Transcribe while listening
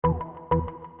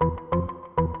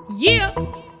Yeah.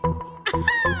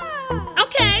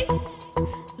 Okay.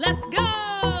 Let's go.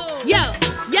 Yo.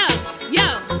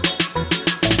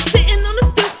 Sitting on the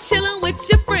stoop, chilling with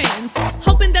your friends,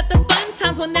 hoping that the fun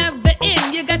times will never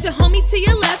end. You got your homie to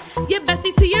your left, your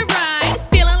bestie to your right,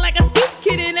 feeling like a stoop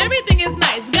kid and everything is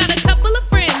nice. Got a couple of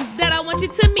friends that I want you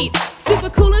to meet. Super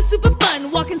cool and super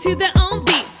fun, walking to their own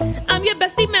beat. I'm your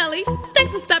bestie Melly.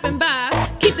 Thanks for stopping by.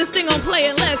 Keep this thing on play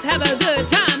and let's have a good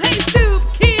time. Hey, stoop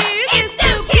kids. It's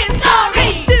Stoop Kid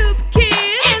Stories. Stoop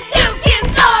kids. It's Stoop Kid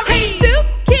Stories. Stoop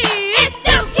kids. It's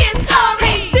Stoop Kid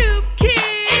Stories. Stoop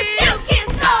kids. It's Stoop Kid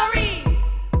Stories.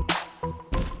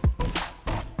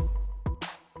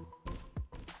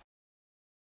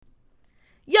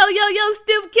 Yo,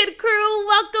 Stoop Kid crew,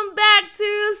 welcome back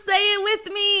to Say It With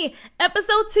Me,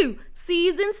 episode 2,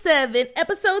 season 7,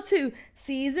 episode 2,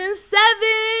 season 7,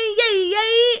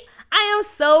 yay! I am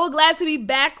so glad to be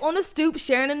back on the stoop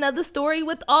sharing another story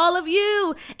with all of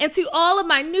you. And to all of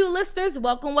my new listeners,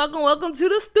 welcome to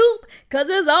the stoop, because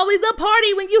there's always a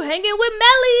party when you hanging with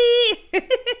Melly.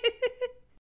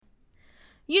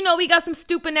 You know we got some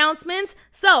stoop announcements,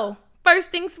 so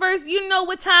first things first, you know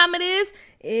what time it is.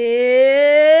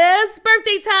 It's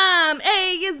birthday time.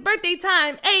 Hey, it's birthday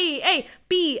time. Hey,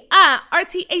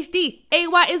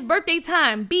 B-I-R-T-H-D-A-Y is birthday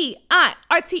time. B-I-R-T-H-D-A-Y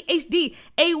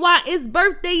is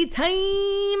birthday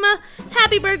time.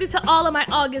 Happy birthday to all of my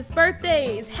August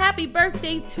birthdays. Happy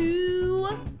birthday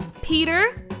to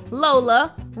Peter,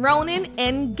 Lola, Ronan,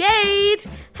 and Gage.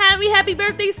 Happy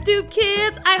birthday, Stoop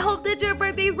Kids. I hope that your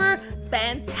birthdays were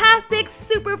fantastic,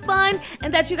 super fun,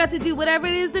 and that you got to do whatever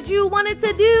it is that you wanted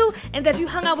to do, and that you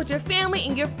hung out with your family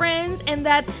and your friends, and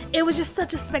that it was just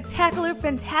such a spectacular,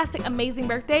 fantastic, amazing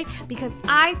birthday, because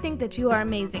I think that you are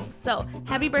amazing. So,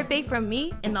 happy birthday from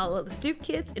me and all of the Stoop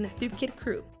Kids and the Stoop Kid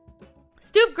crew.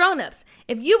 Stoop grown-ups,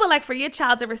 if you would like for your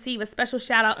child to receive a special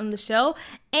shout out on the show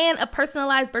and a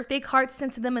personalized birthday card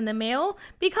sent to them in the mail,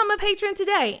 become a patron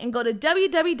today and go to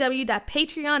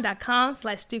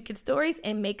www.patreon.com/StoopKidStories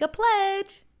and make a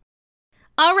pledge.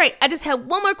 All right, I just have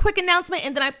one more quick announcement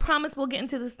and then I promise we'll get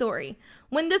into the story.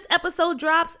 When this episode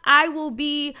drops, I will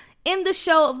be in the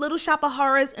show of Little Shop of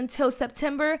Horrors until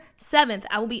September 7th.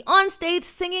 I will be on stage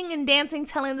singing and dancing,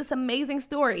 telling this amazing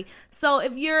story. So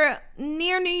if you're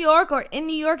near New York or in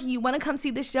New York and you want to come see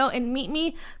the show and meet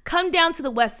me, come down to the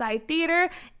West Side Theater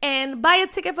and buy a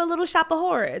ticket for Little Shop of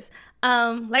Horrors.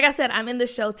 Like I said, I'm in the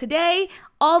show today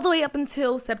all the way up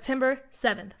until September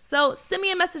 7th. So send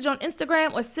me a message on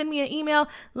Instagram or send me an email.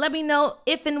 Let me know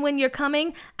if and when you're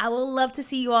coming. I would love to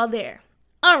see you all there.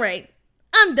 All right,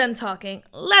 I'm done talking.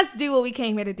 Let's do what we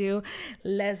came here to do.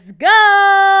 Let's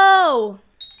go!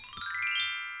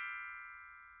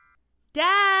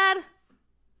 Dad!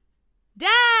 Daddy!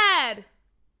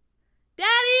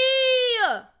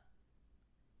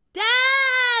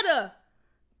 Dad!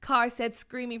 Carr said,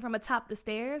 screaming from atop the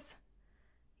stairs.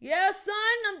 Yeah, son,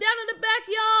 I'm down in the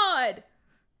backyard,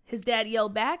 his dad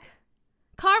yelled back.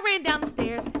 Carr ran down the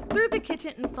stairs, through the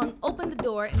kitchen, and flung open the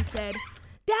door and said,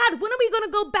 Dad, when are we going to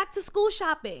go back to school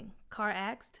shopping? Carr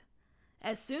asked.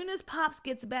 As soon as Pops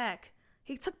gets back.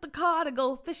 He took the car to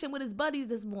go fishing with his buddies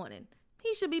this morning.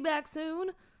 He should be back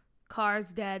soon,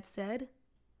 Carr's dad said.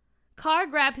 Carr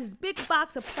grabbed his big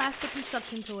box of plastic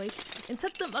construction toys and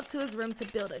took them up to his room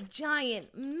to build a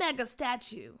giant, mega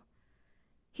statue.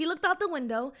 He looked out the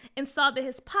window and saw that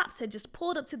his Pops had just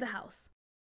pulled up to the house.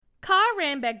 Carr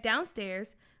ran back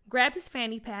downstairs, grabbed his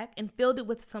fanny pack and filled it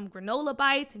with some granola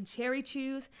bites and cherry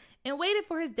chews and waited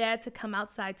for his dad to come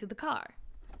outside to the car.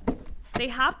 They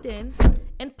hopped in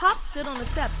and Pops stood on the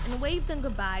steps and waved them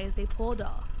goodbye as they pulled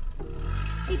off.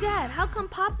 Hey Dad, how come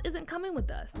Pops isn't coming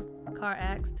with us? Carr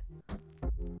asked.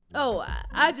 Oh,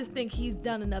 I just think he's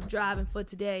done enough driving for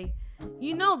today.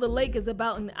 You know the lake is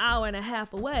about an hour and a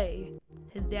half away,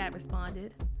 his dad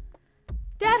responded.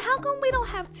 Dad, how come we don't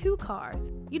have 2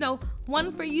 cars? You know,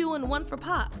 one for you and one for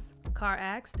Pops, Carr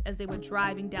asked as they were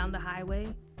driving down the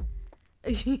highway.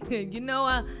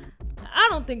 I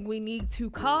don't think we need 2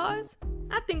 cars.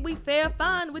 I think we fare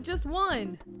fine with just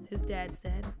one, his dad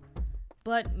said.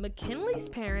 But McKinley's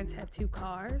parents have 2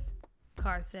 cars,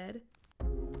 Carr said.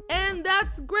 And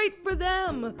that's great for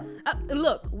them.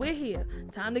 Look, we're here.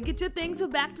 Time to get your things for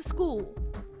back to school,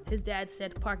 his dad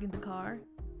said, parking the car.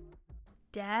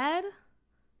 Dad?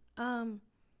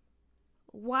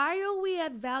 Why are we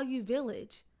at Value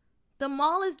Village? The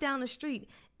mall is down the street,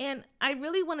 and I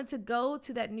really wanted to go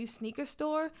to that new sneaker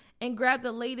store and grab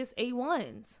the latest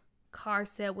A1s, Carr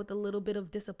said with a little bit of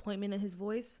disappointment in his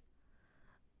voice.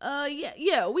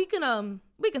 Yeah, we can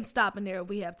stop in there if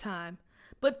we have time.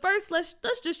 But first, let's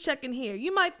just check in here.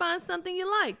 You might find something you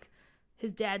like,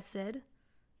 his dad said.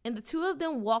 and the two of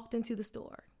them walked into the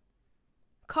store.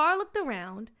 Carr looked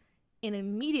around and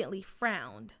immediately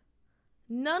frowned.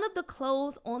 None of the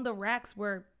clothes on the racks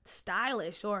were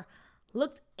stylish or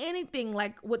looked anything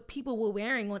like what people were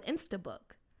wearing on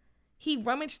Instabook. He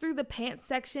rummaged through the pants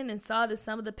section and saw that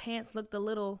some of the pants looked a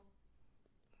little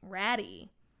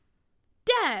ratty.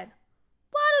 "Dad,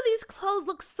 why do these clothes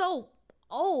look so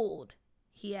old?"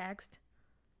 he asked.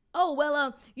 "Oh,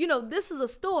 well, this is a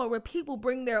store where people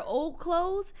bring their old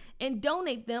clothes and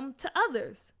donate them to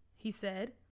others," he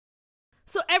said.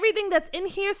 "So everything that's in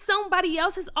here somebody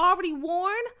else has already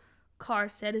worn?" Carr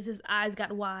said as his eyes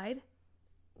got wide.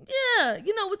 "Yeah,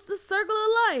 it's the circle of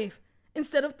life.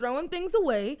 Instead of throwing things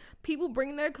away, people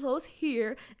bring their clothes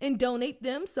here and donate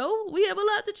them, so we have a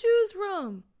lot to choose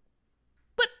from."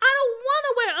 "But I don't want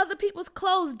to wear other people's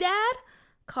clothes, Dad,"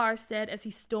 Carr said as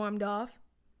he stormed off.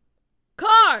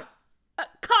 Carr,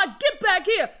 get back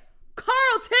here!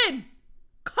 Carlton!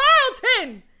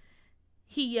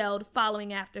 He yelled,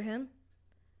 following after him.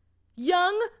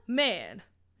 "Young man,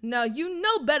 now you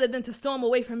know better than to storm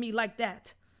away from me like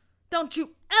that. Don't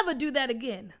you ever do that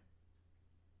again.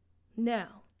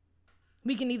 Now,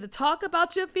 we can either talk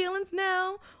about your feelings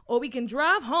now, or we can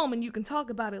drive home and you can talk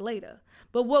about it later.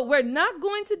 But what we're not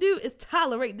going to do is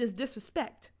tolerate this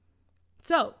disrespect.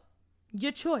 So,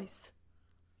 your choice.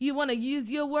 You want to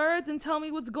use your words and tell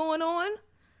me what's going on?"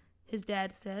 his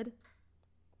dad said.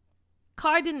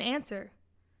 Carr didn't answer.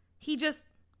 He just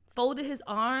folded his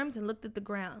arms and looked at the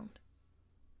ground.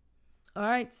 "All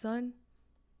right, son.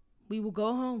 We will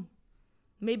go home.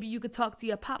 Maybe you could talk to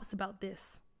your pops about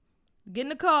this. Get in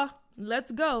the car.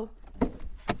 Let's go."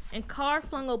 And Carr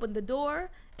flung open the door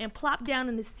and plopped down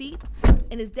in the seat,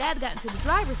 and his dad got into the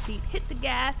driver's seat, hit the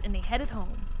gas, and they headed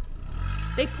home.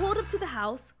 They pulled up to the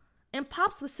house, and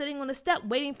Pops was sitting on the step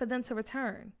waiting for them to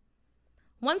return.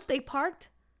 Once they parked,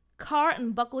 Carr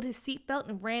unbuckled his seatbelt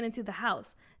and ran into the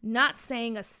house, not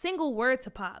saying a single word to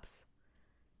Pops.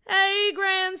 "Hey,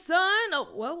 grandson!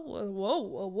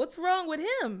 Whoa, what's wrong with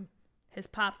him?" his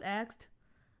Pops asked.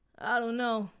 "I don't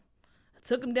know. I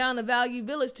took him down to Value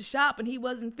Village to shop and he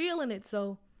wasn't feeling it,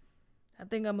 so I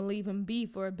think I'm gonna leave him be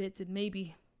for a bit and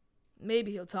maybe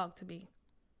he'll talk to me,"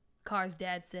 Carr's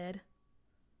dad said.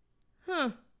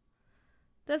 "Huh.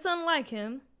 That's unlike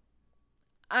him."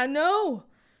 "I know.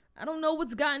 I don't know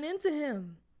what's gotten into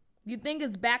him. You think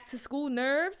it's back to school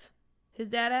nerves?" his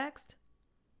dad asked.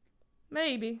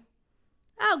 "Maybe.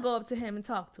 I'll go up to him and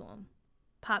talk to him,"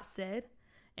 Pop said,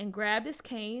 and grabbed his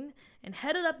cane and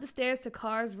headed up the stairs to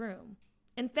Carr's room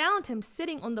and found him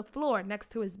sitting on the floor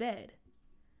next to his bed.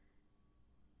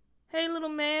 "Hey, little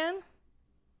man,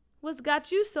 what's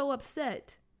got you so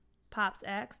upset?" Pops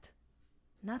asked.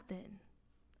 "Nothing.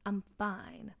 I'm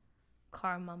fine,"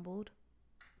 Carr mumbled.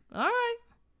 "All right,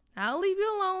 I'll leave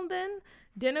you alone then.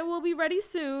 Dinner will be ready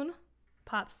soon,"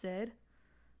 Pop said.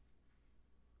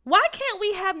 "Why can't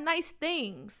we have nice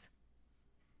things?"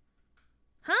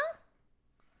 "Huh?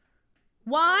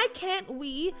 Why can't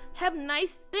we have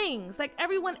nice things like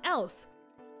everyone else?"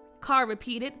 Carr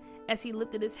repeated as he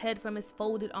lifted his head from his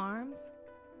folded arms.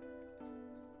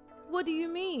 "What do you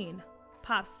mean?"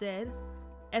 Pop said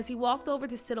as he walked over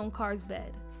to sit on Carr's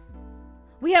bed.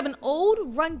 "We have an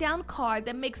old, run-down car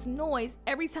that makes noise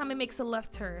every time it makes a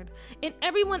left turn, and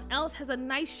everyone else has a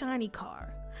nice, shiny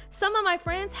car. Some of my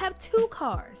friends have 2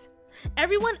 cars.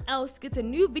 Everyone else gets a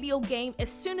new video game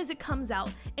as soon as it comes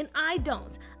out, and I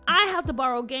don't. I have to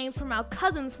borrow games from our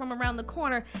cousins from around the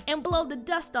corner and blow the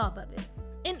dust off of it.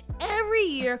 And every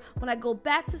year when I go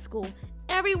back to school,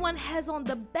 everyone has on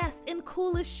the best and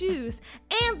coolest shoes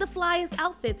and the flyest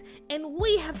outfits, and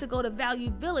we have to go to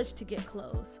Value Village to get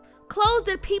clothes. Clothes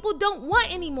that people don't want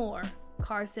anymore,"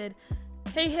 Carr said.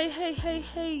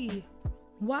 Hey.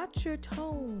 Watch your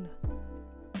tone."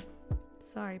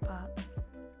 "Sorry, Pops."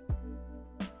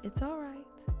 "It's all right.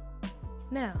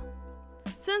 Now,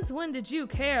 since when did you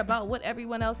care about what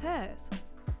everyone else has?"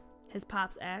 his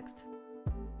Pops asked.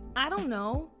 "I don't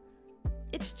know.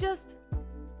 It's just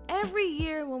every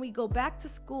year when we go back to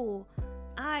school,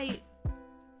 I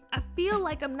feel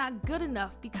like I'm not good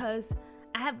enough because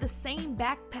I have the same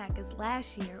backpack as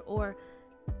last year, or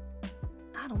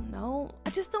I don't know. I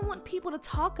just don't want people to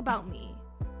talk about me,"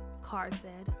 Carr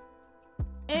said.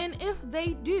 "And if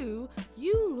they do,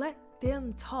 you let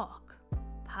them talk,"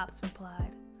 Pops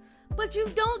replied. "But you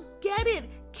don't get it.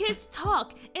 Kids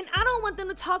talk, and I don't want them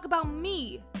to talk about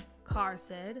me," Carr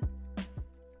said.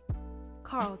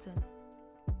 "Carlton,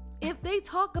 if they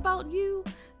talk about you,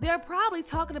 they're probably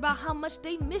talking about how much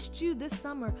they missed you this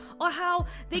summer or how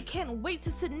they can't wait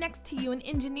to sit next to you in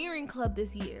engineering club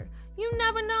this year. You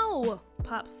never know,"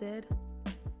 Pop said.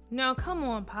 Now, come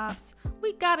on, Pops.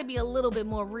 We gotta be a little bit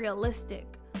more realistic,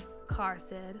 Car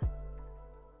said.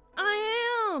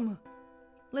 I am!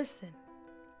 Listen,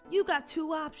 you got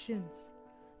two options.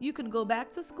 You can go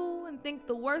back to school and think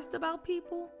the worst about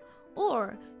people,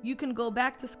 or you can go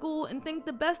back to school and think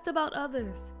the best about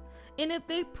others. And if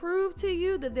they prove to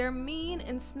you that they're mean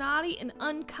and snotty and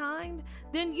unkind,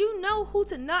 then you know who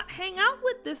to not hang out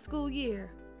with this school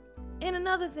year. And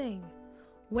another thing,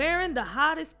 wearing the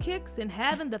hottest kicks and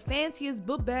having the fanciest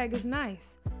book bag is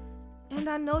nice. And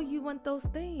I know you want those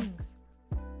things.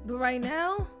 But right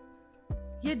now,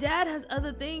 your dad has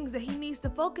other things that he needs to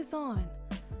focus on.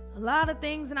 A lot of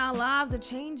things in our lives are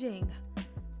changing.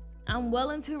 I'm well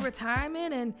into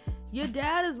retirement, and your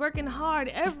dad is working hard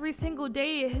every single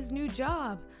day at his new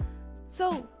job.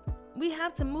 So we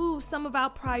have to move some of our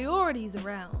priorities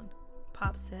around,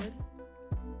 Pop said.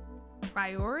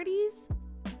 Priorities?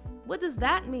 What does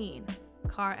that mean?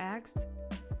 Car asked.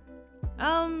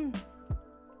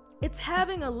 It's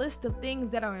having a list of things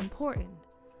that are important.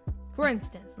 For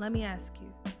instance, let me ask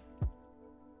you,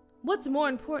 what's more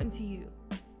important to you?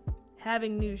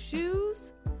 Having new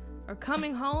shoes or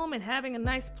coming home and having a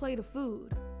nice plate of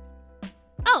food?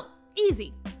 Oh,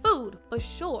 easy. Food, for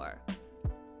sure.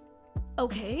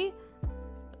 Okay.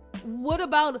 What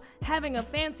about having a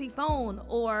fancy phone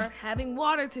or having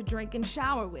water to drink and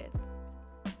shower with?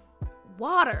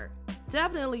 Water.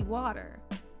 Definitely water.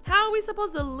 How are we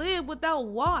supposed to live without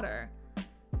water?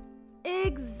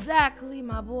 Exactly,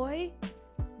 my boy.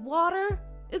 Water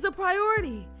is a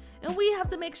priority, and we have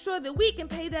to make sure that we can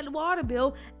pay that water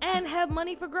bill and have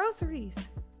money for groceries.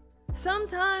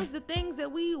 Sometimes the things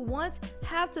that we want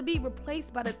have to be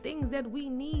replaced by the things that we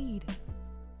need.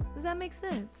 Does that make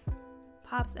sense?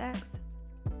 Pops asked.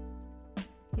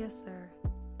 Yes, sir.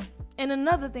 And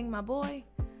another thing, my boy.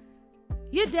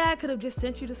 Your dad could have just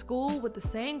sent you to school with the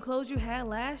same clothes you had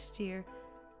last year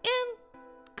and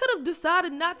could have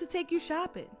decided not to take you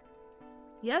shopping.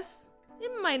 Yes, it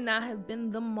might not have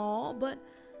been the mall, but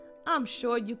I'm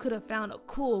sure you could have found a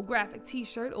cool graphic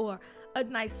t-shirt or a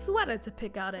nice sweater to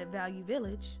pick out at Value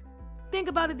Village. Think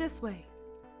about it this way.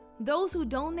 Those who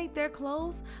donate their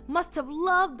clothes must have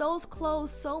loved those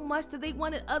clothes so much that they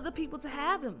wanted other people to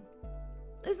have them.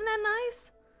 Isn't that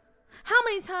nice? How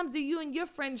many times do you and your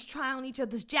friends try on each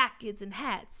other's jackets and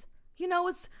hats? You know,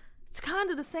 it's kind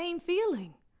of the same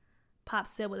feeling, Pop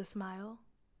said with a smile.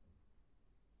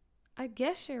 I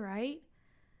guess you're right.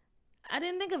 I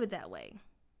didn't think of it that way.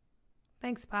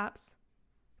 Thanks, Pops,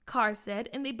 Car said,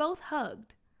 and they both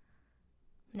hugged.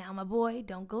 Now, my boy,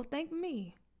 don't go thank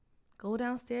me. Go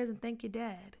downstairs and thank your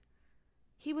dad.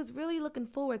 He was really looking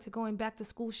forward to going back to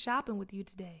school shopping with you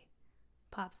today,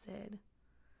 Pop said.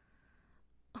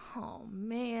 Oh,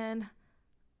 man.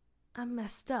 I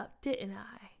messed up, didn't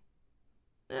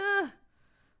I?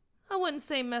 I wouldn't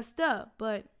say messed up,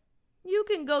 but you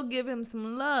can go give him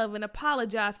some love and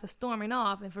apologize for storming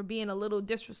off and for being a little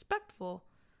disrespectful,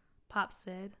 Pop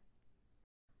said.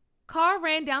 Car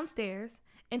ran downstairs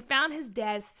and found his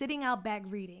dad sitting out back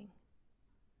reading.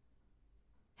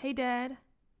 Hey, Dad,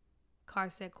 Car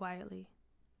said quietly.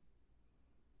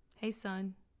 Hey,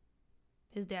 son,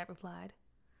 his dad replied.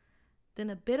 Then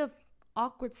a bit of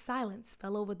awkward silence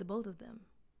fell over the both of them.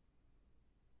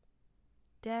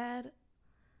 Dad,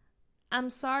 I'm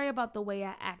sorry about the way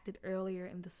I acted earlier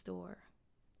in the store,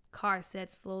 Car said,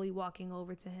 slowly walking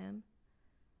over to him.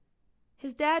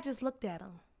 His dad just looked at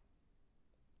him.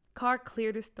 Car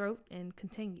cleared his throat and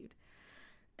continued.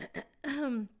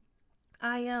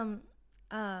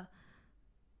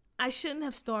 I shouldn't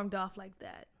have stormed off like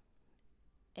that.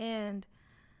 And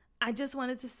I just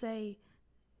wanted to say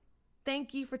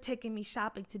thank you for taking me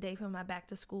shopping today for my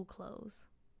back-to-school clothes.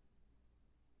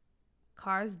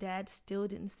 Car's dad still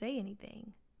didn't say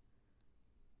anything.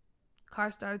 Car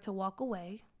started to walk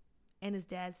away, and his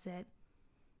dad said,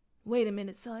 Wait a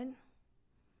minute, son.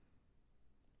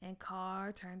 And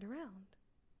Car turned around.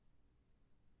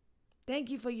 Thank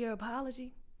you for your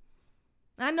apology.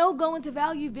 I know going to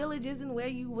Value Village isn't where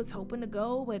you was hoping to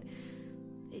go, but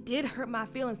it did hurt my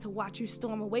feelings to watch you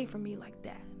storm away from me like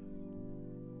that.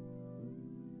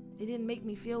 It didn't make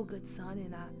me feel good, son,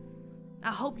 and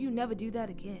I hope you never do that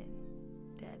again,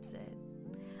 Dad said.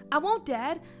 I won't,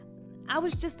 Dad. I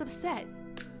was just upset,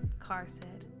 Car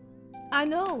said. I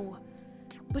know,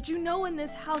 but you know in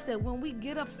this house that when we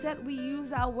get upset, we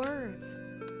use our words.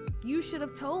 You should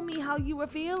have told me how you were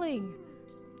feeling,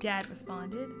 Dad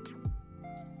responded.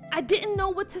 I didn't know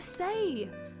what to say.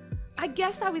 I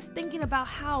guess I was thinking about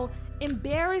how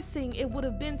embarrassing it would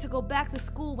have been to go back to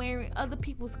school wearing other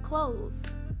people's clothes,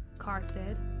 Car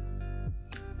said.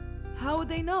 How would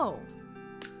they know?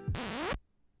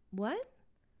 What?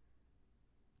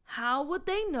 How would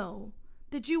they know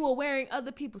that you were wearing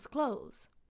other people's clothes?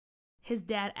 His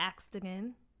dad asked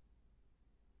again.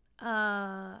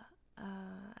 I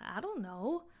don't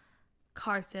know,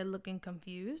 Carr said, looking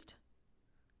confused.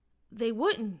 They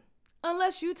wouldn't,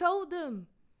 unless you told them.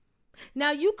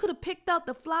 Now, you could have picked out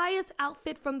the flyest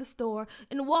outfit from the store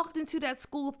and walked into that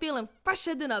school feeling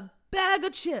fresher than a bag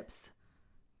of chips.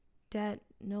 Dad,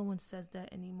 no one says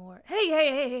that anymore.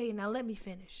 Hey, now let me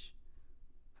finish.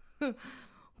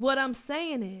 What I'm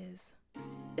saying is,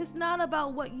 it's not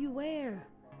about what you wear.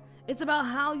 It's about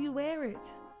how you wear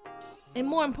it. And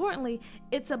more importantly,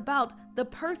 it's about the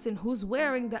person who's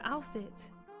wearing the outfit.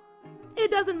 It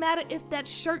doesn't matter if that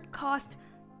shirt cost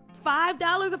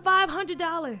 $5 or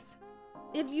 $500.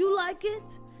 If you like it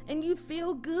and you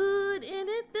feel good in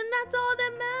it, then that's all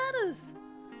that matters.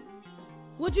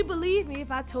 Would you believe me if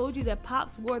I told you that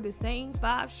Pops wore the same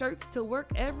 5 shirts to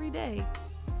work every day?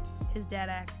 His dad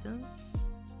asked him.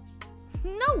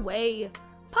 No way.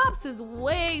 Pops is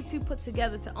way too put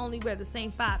together to only wear the same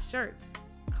 5 shirts,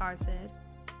 Carr said.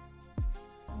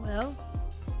 Well,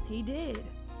 he did.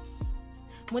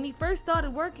 When he first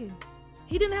started working,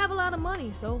 he didn't have a lot of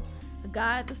money, so the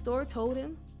guy at the store told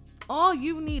him, all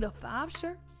you need are 5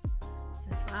 shirts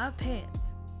and 5 pants.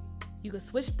 You can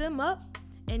switch them up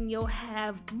and you'll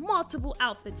have multiple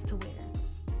outfits to wear.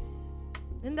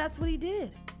 And that's what he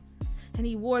did. And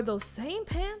he wore those same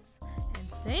pants and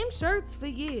same shirts for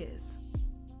years.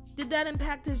 Did that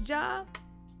impact his job?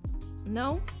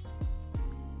 No.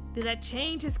 Did that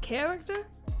change his character?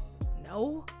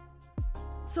 No.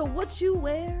 So what you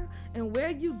wear and where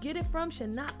you get it from should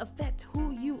not affect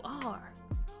who you are.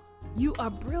 You are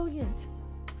brilliant,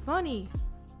 funny,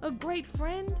 a great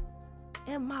friend,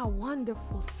 and my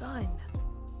wonderful son,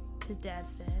 his dad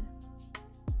said.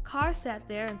 Carr sat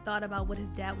there and thought about what his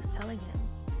dad was telling him.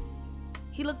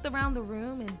 He looked around the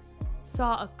room and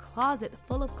saw a closet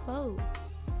full of clothes,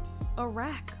 a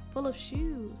rack full of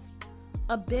shoes,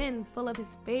 a bin full of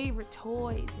his favorite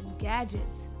toys and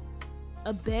gadgets,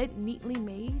 a bed neatly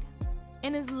made,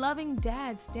 and his loving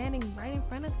dad standing right in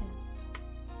front of him.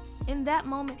 In that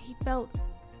moment, he felt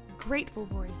grateful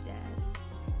for his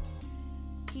dad.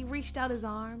 He reached out his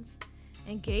arms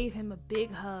and gave him a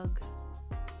big hug.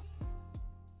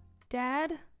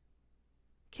 Dad,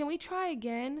 can we try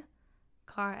again?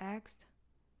 Carr asked.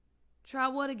 Try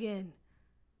what again?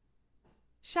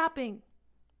 Shopping.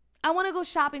 I want to go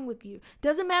shopping with you.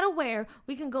 Doesn't matter where,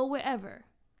 we can go wherever,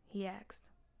 he asked.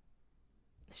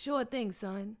 Sure thing,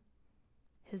 son,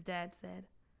 his dad said.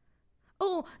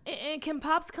 Oh, and can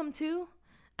Pops come too?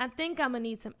 I think I'm gonna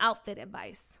need some outfit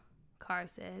advice, Carr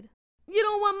said. You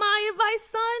don't want my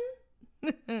advice,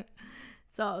 son?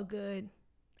 It's all good.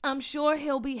 I'm sure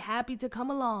he'll be happy to come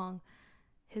along,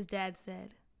 his dad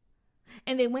said.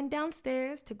 And they went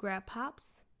downstairs to grab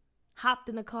Pops, hopped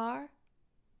in the car,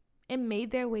 and made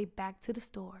their way back to the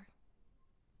store.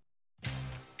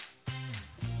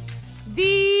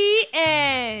 The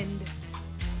end.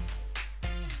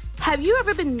 Have you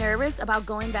ever been nervous about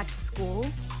going back to school?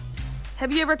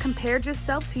 Have you ever compared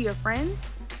yourself to your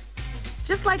friends?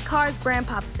 Just like Carr's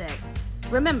grandpop said,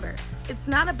 remember, it's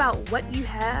not about what you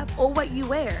have or what you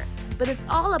wear, but it's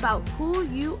all about who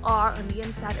you are on the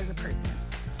inside as a person.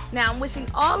 Now, I'm wishing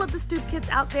all of the Stoop kids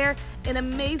out there an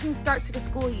amazing start to the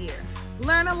school year.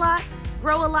 Learn a lot,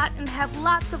 grow a lot, and have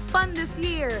lots of fun this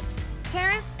year.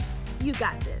 Parents, you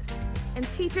got this. And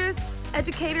teachers,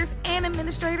 educators, and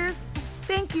administrators,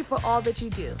 thank you for all that you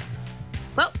do.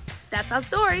 Well, that's our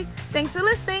story. Thanks for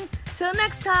listening. Till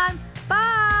next time,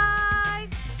 bye!